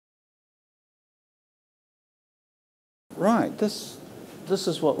Right, this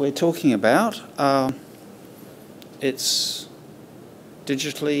is what we're talking about. It's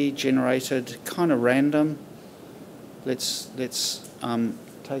digitally generated, kind of random. Let's take a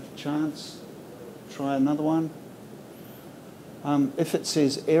chance. Try another one. If it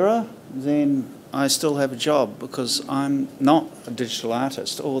says error, then I still have a job because I'm not a digital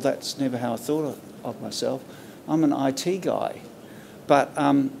artist, or that's never how I thought of myself. I'm an IT guy. But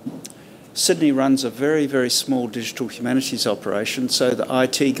Sydney runs a very, very small digital humanities operation, so the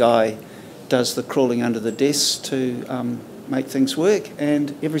IT guy does the crawling under the desk to make things work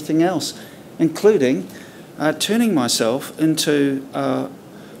and everything else, including turning myself into a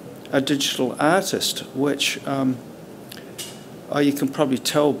digital artist, which you can probably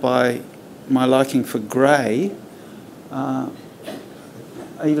tell by my liking for grey.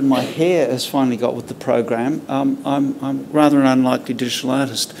 Even my hair has finally got with the program. I'm rather an unlikely digital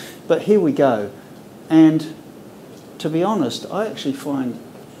artist. But here we go. And to be honest, I actually find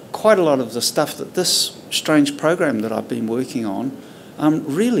quite a lot of the stuff that this strange program that I've been working on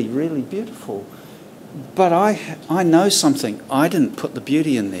really, really beautiful. But I know something. I didn't put the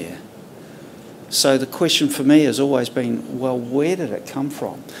beauty in there. So the question for me has always been, well, where did it come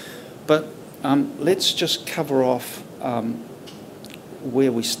from? But let's just cover off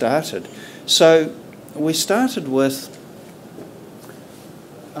where we started. So we started with,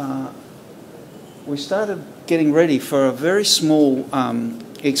 we started getting ready for a very small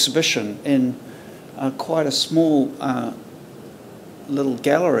exhibition in quite a small little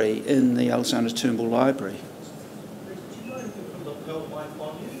gallery in the Alexander Turnbull Library. Do you mind if you put the belt mic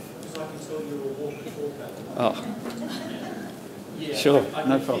on you? Because I can tell you're a walk and talker. Oh. Yeah, Sure, I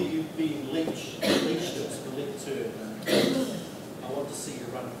no can problem. hear you being leashed as the lecture. I want to see you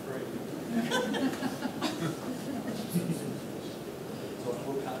run free. So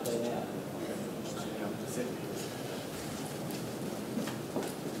we'll cut that out.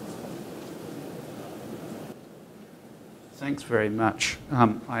 Thanks very much.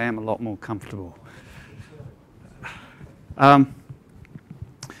 I am a lot more comfortable.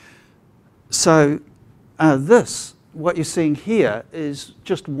 This, what you're seeing here, is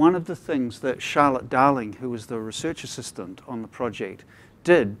just one of the things that Charlotte Darling, who was the research assistant on the project,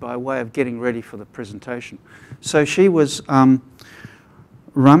 did by way of getting ready for the presentation. So she was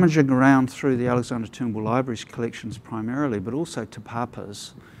rummaging around through the Alexander Turnbull Library's collections primarily, but also Te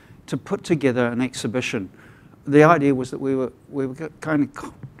Papa's, to put together an exhibition. The idea was that we were going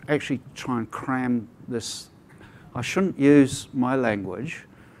to actually try and cram this. I shouldn't use my language.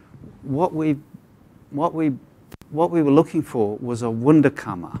 What we were looking for was a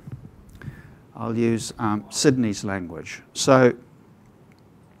wunderkammer. I'll use Sydney's language. So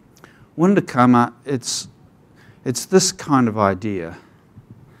wunderkammer, it's this kind of idea.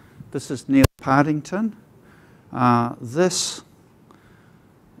 This is Neil Partington. This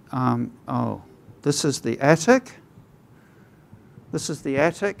is the attic. This is the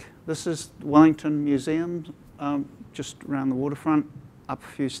attic. This is Wellington Museum, just around the waterfront, up a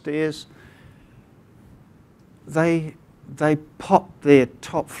few stairs. They popped their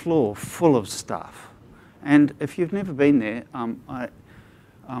top floor full of stuff. And if you've never been there, I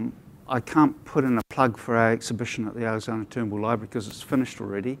can't put in a plug for our exhibition at the Alexander Turnbull Library because it's finished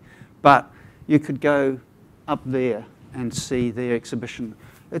already. But you could go up there and see their exhibition.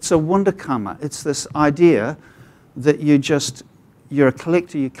 It's a wunderkammer. It's this idea that you're a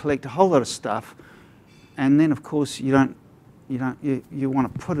collector, you collect a whole lot of stuff, and then of course you want to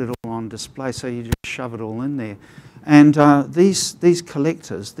put it all on display, so you just shove it all in there. And these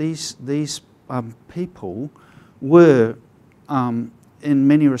collectors, these people were in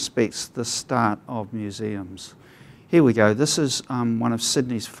many respects the start of museums. Here we go. This is one of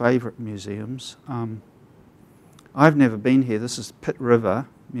Sydney's favourite museums. I've never been here. This is Pitt River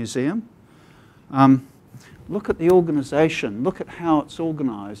Museum. Look at the organisation. Look at how it's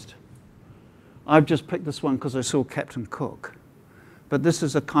organised. I've just picked this one because I saw Captain Cook. But this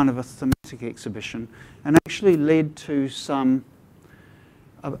is a kind of a thematic exhibition and actually led to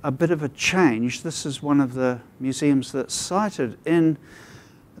a bit of a change. This is one of the museums that's cited in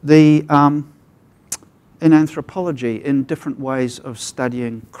anthropology in different ways of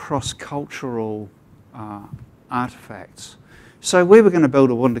studying cross-cultural artefacts. So we were going to build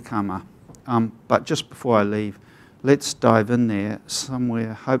a wunderkammer, but just before I leave, let's dive in there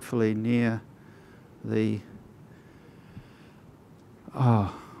somewhere, hopefully near the...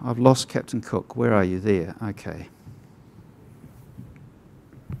 Oh, I've lost Captain Cook. Where are you? There. Okay.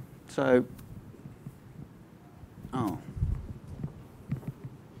 So,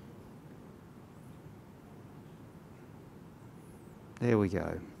 there we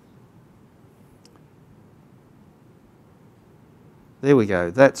go. There we go.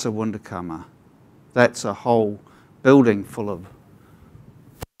 That's a wundakama. That's a whole building full of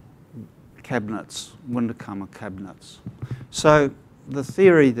cabinets, wundakama cabinets. So the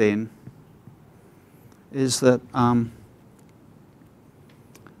theory then is that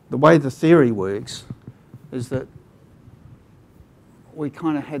the way the theory works is that we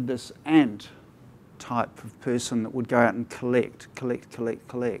kind of had this ant type of person that would go out and collect.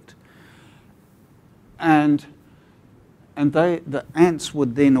 And the ants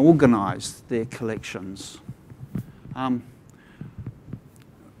would then organise their collections.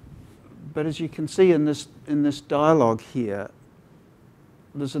 But as you can see in this dialogue here,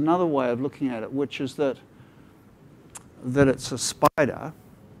 there's another way of looking at it, which is that it's a spider.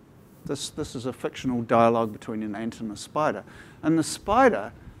 This is a fictional dialogue between an ant and a spider. And the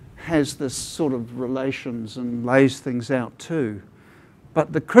spider has this sort of relations and lays things out too.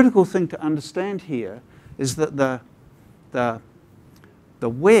 But the critical thing to understand here is that the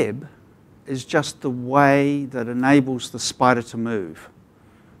web is just the way that enables the spider to move.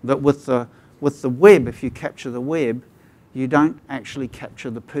 That with the web, if you capture the web, you don't actually capture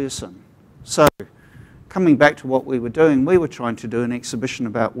the person. So, coming back to what we were doing, we were trying to do an exhibition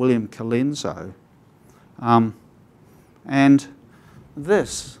about William Colenso. And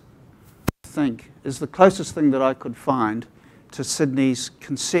this, I think, is the closest thing that I could find to Sydney's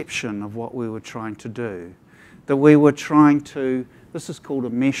conception of what we were trying to do. That we were trying to, this is called a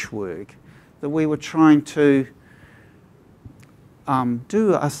meshwork, that we were trying to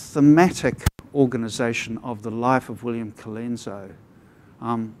do a thematic organisation of the life of William Colenso.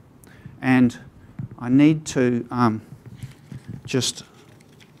 And I need to just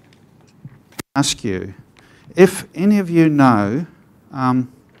ask you, if any of you know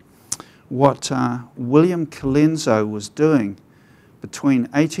what William Colenso was doing between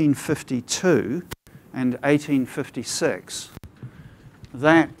 1852 and 1856,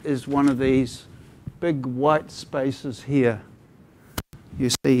 that is one of these big white spaces here. You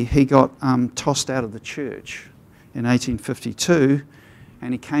see, he got tossed out of the church in 1852,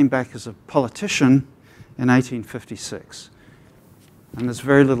 and he came back as a politician in 1856. And there's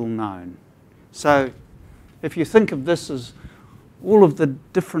very little known. So if you think of this as all of the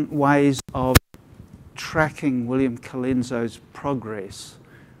different ways of tracking William Colenso's progress,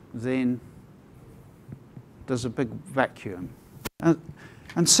 then there's a big vacuum.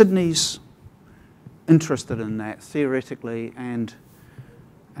 And Sydney's interested in that theoretically and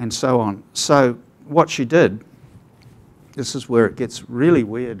so on. So what she did, this is where it gets really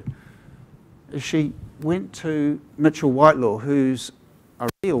weird, is she went to Mitchell Whitelaw, who's a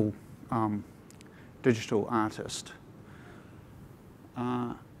real digital artist.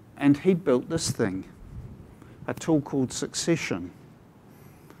 And he built this thing, a tool called Succession.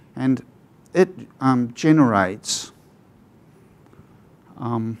 And it generates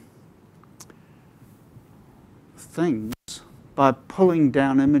things by pulling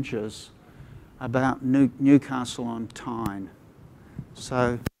down images about Newcastle on Tyne.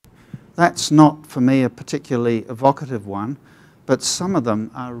 So that's not, for me, a particularly evocative one, but some of them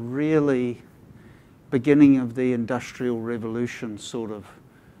are really beginning of the Industrial Revolution sort of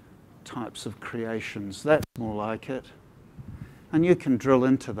types of creations. That's more like it. And you can drill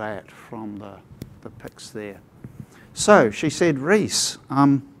into that from the pics there. So she said, Rhys,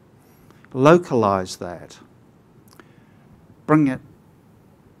 localise that. Bring it,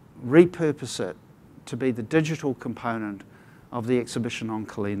 repurpose it to be the digital component of the exhibition on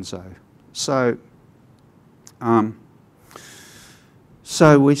Colenso. So,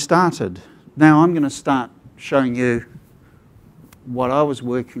 so we started. Now I'm going to start showing you what I was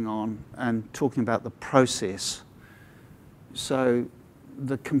working on and talking about the process. So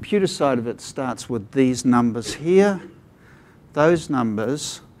the computer side of it starts with these numbers here. Those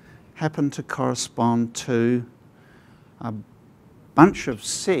numbers happen to correspond to a bunch of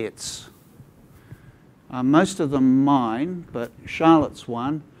sets, most of them mine, but Charlotte's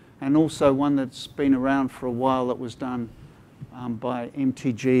one, and also one that's been around for a while that was done by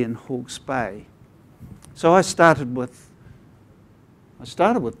MTG in Hawke's Bay. So I started with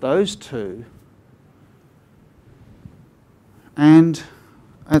those two, and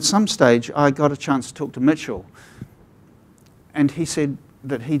at some stage I got a chance to talk to Mitchell, and he said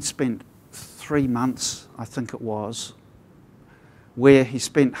that he'd spent 3 months, I think it was, where he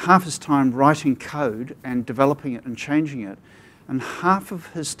spent half his time writing code and developing it and changing it, and half of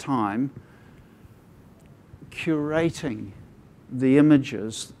his time curating the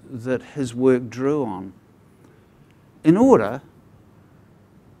images that his work drew on in order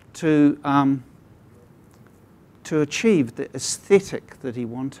to achieve the aesthetic that he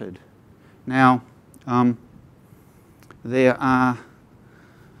wanted. Now, there are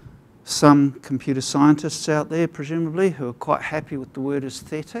some computer scientists out there, presumably, who are quite happy with the word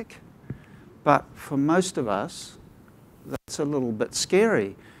aesthetic. But for most of us, that's a little bit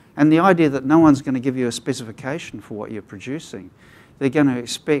scary. And the idea that no one's going to give you a specification for what you're producing. They're going to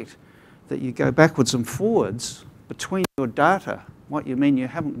expect that you go backwards and forwards between your data. What you mean, you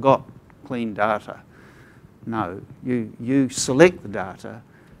haven't got clean data. No, you select the data,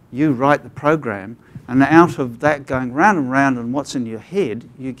 you write the program, and out of that going round and round and what's in your head,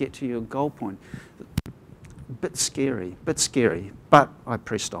 you get to your goal point. Bit scary, but I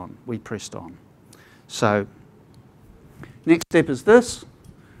pressed on, we pressed on. So, next step is this.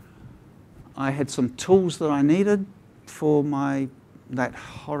 I had some tools that I needed for that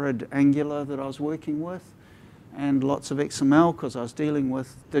horrid Angular that I was working with, and lots of XML because I was dealing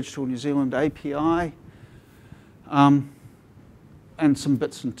with Digital New Zealand API, and some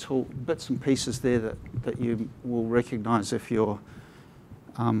bits and pieces there that you will recognise if you're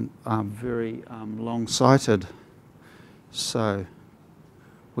very long-sighted. So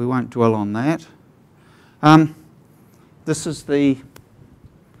we won't dwell on that. This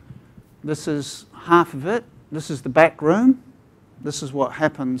is half of it. This is the back room. This is what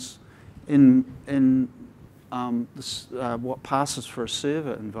happens in what passes for a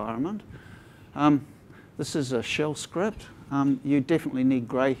server environment. This is a shell script. You definitely need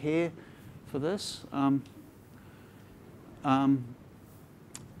grey hair for this. I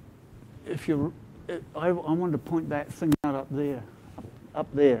wanted to point that thing out up there. Up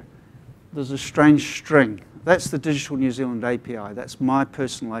there. There's a strange string. That's the Digital New Zealand API. That's my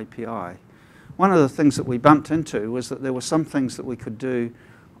personal API. One of the things that we bumped into was that there were some things that we could do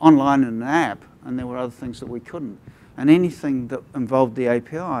online in an app, and there were other things that we couldn't. And anything that involved the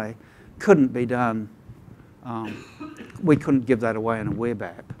API couldn't be done. We couldn't give that away in a web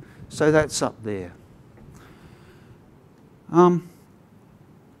app. So that's up there.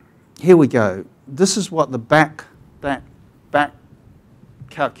 Here we go. This is what that back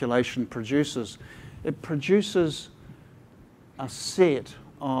calculation produces. It produces a set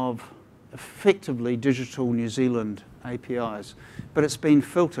of effectively Digital New Zealand APIs, but it's been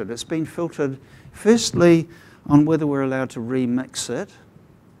filtered. It's been filtered firstly on whether we're allowed to remix it.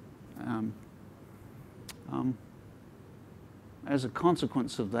 As a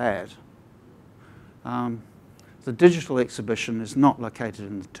consequence of that, the digital exhibition is not located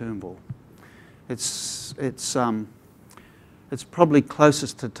in the Turnbull. It's probably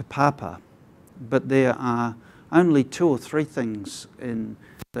closest to Te Papa, but there are only 2 or 3 things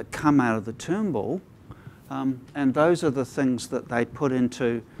that come out of the Turnbull, and those are the things that they put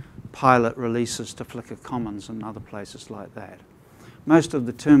into pilot releases to Flickr Commons and other places like that. Most of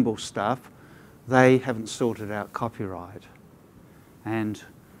the Turnbull stuff, they haven't sorted out copyright. And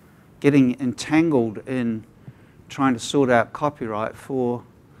getting entangled in trying to sort out copyright for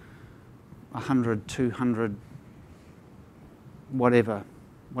 100, 200, whatever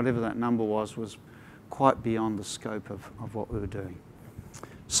that number was quite beyond the scope of what we were doing.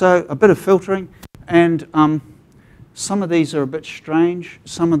 So a bit of filtering, and some of these are a bit strange.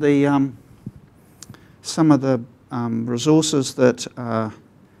 Some of the resources that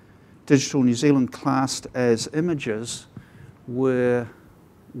Digital New Zealand classed as images were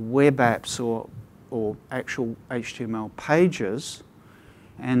web apps or actual HTML pages,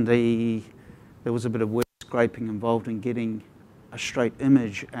 and there was a bit of web scraping involved in getting a straight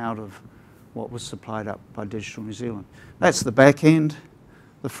image out of what was supplied up by Digital New Zealand. That's the back end.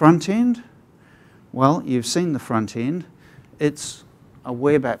 The front end, well, you've seen the front end. It's a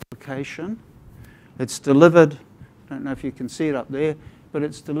web application. It's delivered, I don't know if you can see it up there, but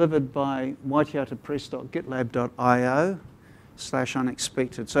it's delivered by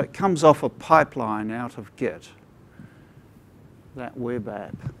waitiatapress.gitlab.io/unexpected. So it comes off a pipeline out of Git, that web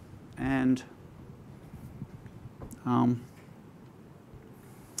app. And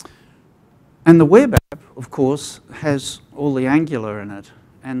the web app, of course, has all the Angular in it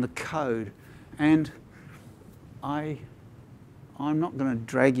and the code. And I'm not going to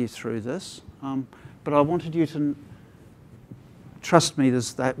drag you through this, but I wanted you to trust me,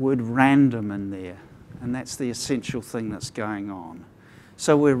 there's that word random in there, and that's the essential thing that's going on.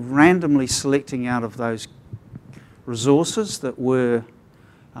 So we're randomly selecting out of those resources that were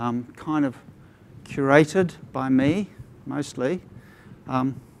kind of curated by me, mostly,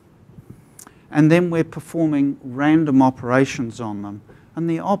 and then we're performing random operations on them. And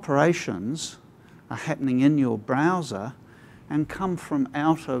the operations are happening in your browser and come from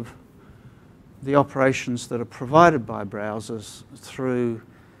out of the operations that are provided by browsers through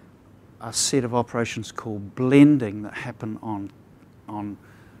a set of operations called blending that happen on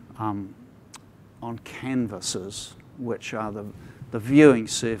canvases, which are the viewing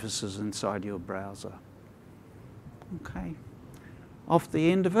surfaces inside your browser. Okay, off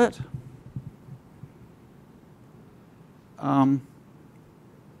the end of it,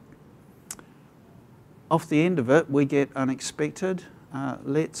 we get unexpected.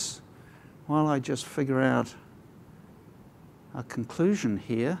 While I just figure out a conclusion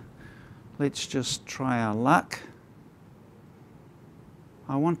here, let's just try our luck.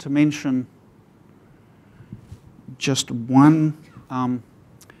 I want to mention just one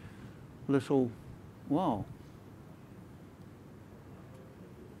little, wow.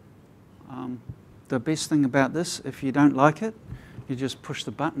 The best thing about this, if you don't like it, you just push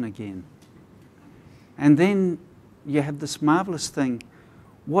the button again. And then you have this marvelous thing,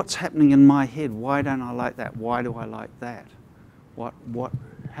 what's happening in my head? Why don't I like that? Why do I like that?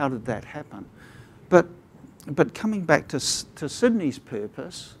 How did that happen? But coming back to Sydney's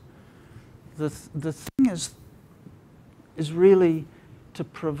purpose, the thing is really to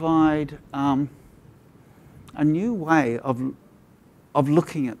provide a new way of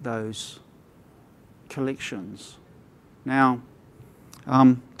looking at those collections. Now,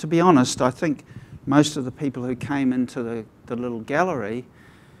 to be honest, I think most of the people who came into the little gallery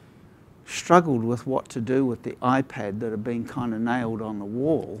struggled with what to do with the iPad that had been kind of nailed on the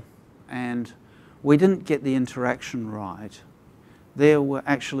wall, and we didn't get the interaction right. There were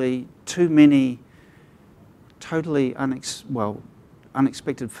actually too many totally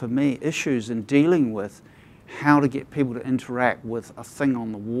unexpected for me issues in dealing with how to get people to interact with a thing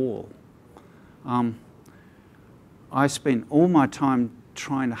on the wall. I spent all my time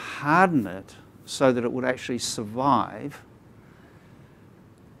trying to harden it so that it would actually survive,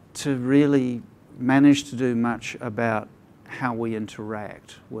 to really manage to do much about how we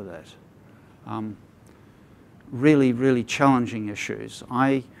interact with it. Really, really challenging issues.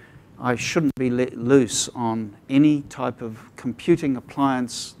 I shouldn't be let loose on any type of computing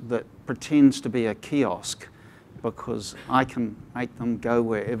appliance that pretends to be a kiosk, because I can make them go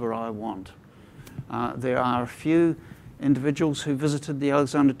wherever I want. There are a few individuals who visited the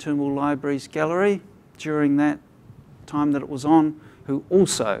Alexander Turnbull Library's gallery during that time that it was on, who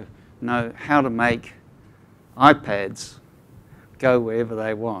also know how to make iPads go wherever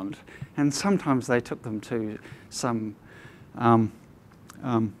they want. And sometimes they took them to some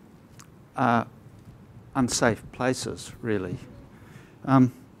unsafe places, really.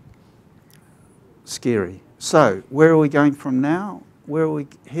 Scary. So, where are we going from now? Where are we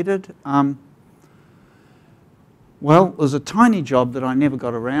headed? Well, there's a tiny job that I never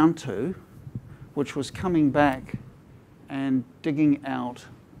got around to, which was coming back and digging out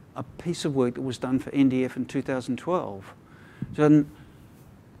a piece of work that was done for NDF in 2012. So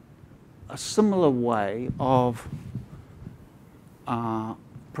a similar way of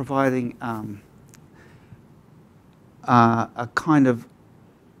providing a kind of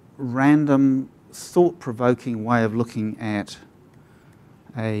random, thought-provoking way of looking at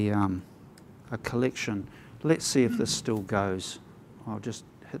a collection. Let's see if this still goes. I'll just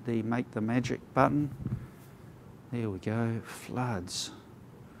hit the make the magic button. There we go, floods.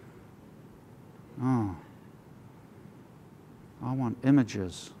 Oh, I want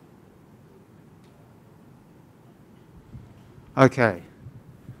images. Okay,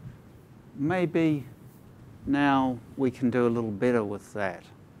 maybe now we can do a little better with that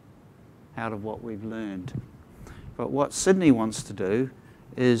out of what we've learned. But what Sydney wants to do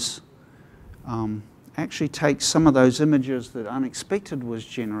is actually take some of those images that Unexpected was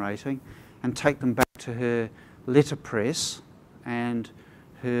generating and take them back to her letterpress and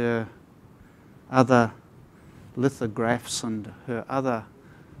her other lithographs and her other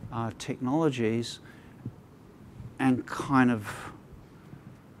technologies, and kind of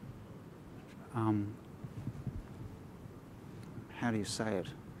how do you say it?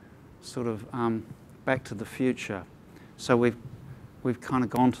 Sort of back to the future. So we've kind of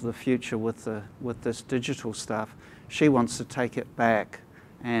gone to the future with this digital stuff. She wants to take it back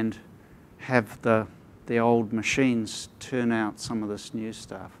and have the old machines turn out some of this new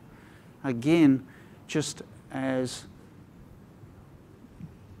stuff. Again, just as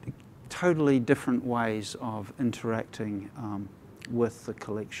totally different ways of interacting with the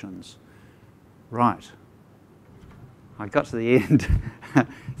collections. Right. I got to the end.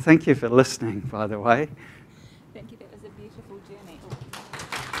 Thank you for listening, by the way. Thank you. That was a beautiful journey.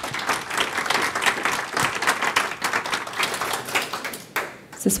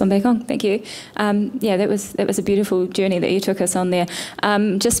 Is this one back on? Thank you. Yeah, that was a beautiful journey that you took us on there.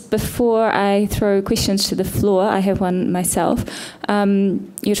 Just before I throw questions to the floor, I have one myself.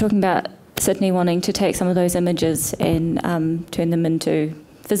 You're talking about Sydney wanting to take some of those images and turn them into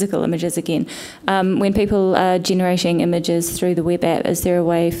physical images again. When people are generating images through the web app, is there a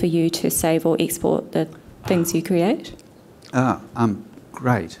way for you to save or export the things you create?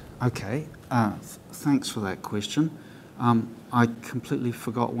 Great. Okay. Thanks for that question. I completely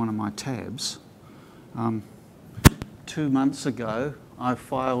forgot one of my tabs. 2 months ago, I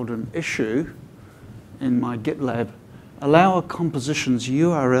filed an issue in my GitLab, allow a composition's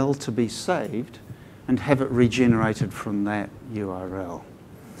URL to be saved and have it regenerated from that URL.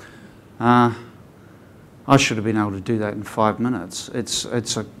 I should have been able to do that in 5 minutes. It's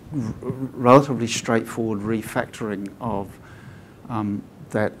a relatively straightforward refactoring of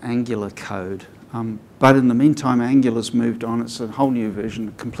that Angular code. But in the meantime, Angular's moved on. It's a whole new version,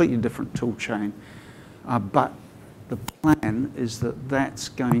 a completely different tool chain. But the plan is that that's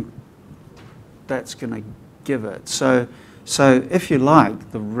going to give it. So if you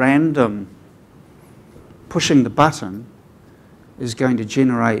like, the random pushing the button is going to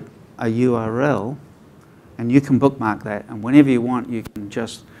generate a URL, and you can bookmark that, and whenever you want, you can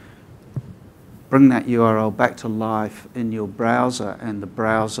just bring that URL back to life in your browser, and the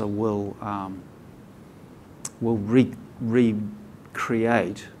browser will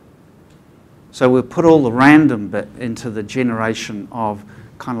recreate. So we'll put all the random bit into the generation of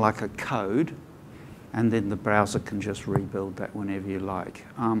kind of like a code, and then the browser can just rebuild that whenever you like.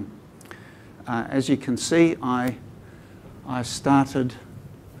 As you can see, I started,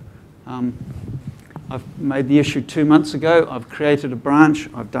 I've made the issue 2 months ago. I've created a branch.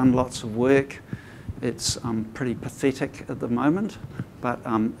 I've done lots of work. It's pretty pathetic at the moment, but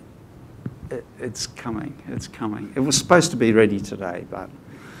it's coming. It's coming. It was supposed to be ready today, but.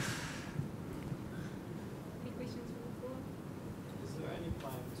 Any questions from the floor? Is there any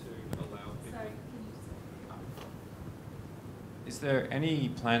plan to allow people? Sorry, is there any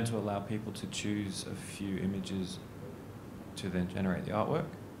plan to allow people to choose a few images to then generate the artwork?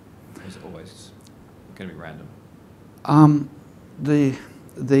 Or is it always going to be random?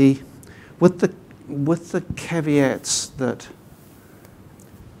 With the caveats that,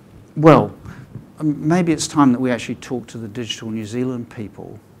 well, maybe it's time that we actually talk to the Digital New Zealand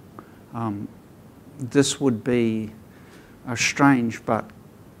people. This would be a strange but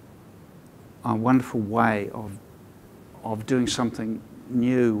a wonderful way of doing something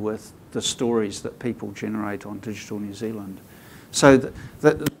new with the stories that people generate on Digital New Zealand. So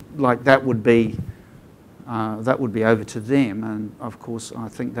that would be over to them, and of course I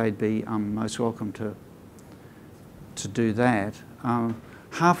think they'd be most welcome to do that.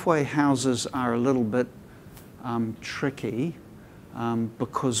 Halfway houses are a little bit tricky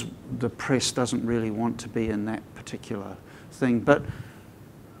because the press doesn't really want to be in that particular thing, but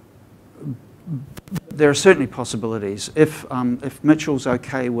there are certainly possibilities. If Mitchell's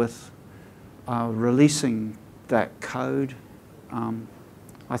okay with releasing that code,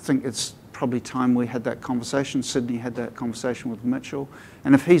 I think it's probably time we had that conversation. Sydney had that conversation with Mitchell,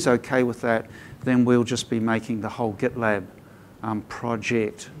 and if he's okay with that, then we'll just be making the whole GitLab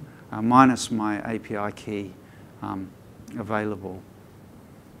project minus my API key available.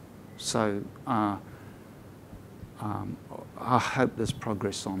 So I hope there's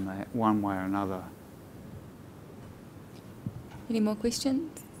progress on that one way or another. Any more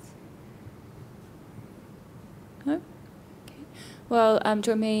questions? No? Okay. Well,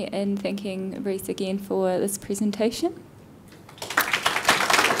 join me in thanking Rhys again for this presentation.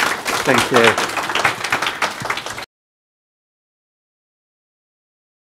 Thank you.